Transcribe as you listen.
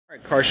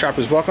Alright, car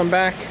shoppers, welcome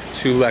back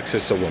to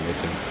Lexus of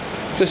Wilmington.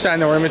 Just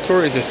in our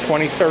inventory is this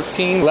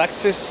 2013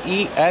 Lexus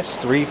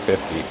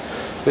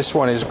ES350. This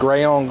one is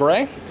gray on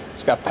gray.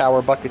 It's got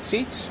power bucket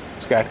seats.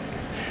 It's got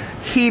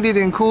heated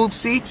and cooled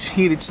seats,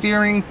 heated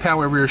steering,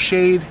 power rear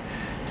shade,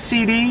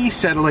 CD,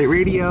 satellite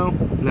radio,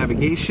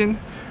 navigation,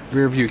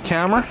 rear view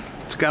camera.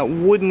 It's got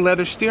wood and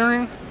leather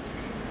steering.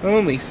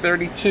 Only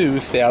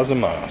 32,000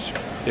 miles.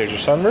 There's your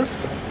sunroof.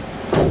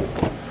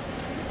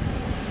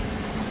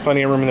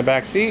 Plenty of room in the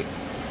back seat.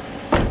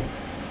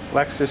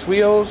 Lexus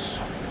wheels.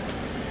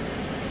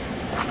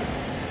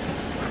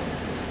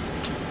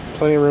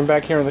 Plenty of room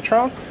back here in the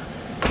trunk.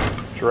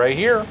 It's right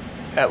here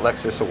at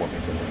Lexus of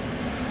Wilmington.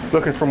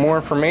 Looking for more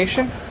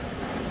information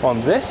on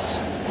this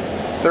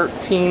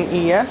 13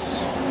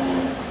 ES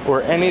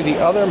or any of the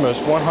other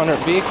most 100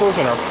 vehicles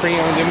in our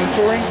pre-owned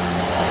inventory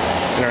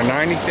in our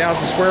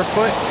 90,000 square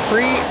foot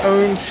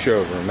pre-owned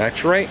showroom.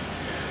 That's right.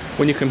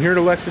 When you come here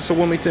to Lexus of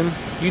Wilmington,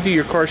 you do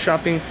your car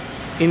shopping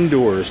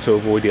indoors to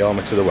avoid the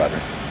elements of the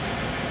weather.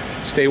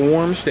 Stay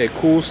warm, stay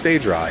cool, stay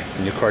dry,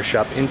 and your car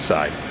shop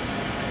inside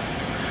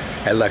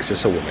at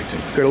Lexus of Wilmington.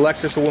 Go to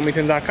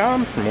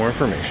lexusofwilmington.com for more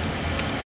information.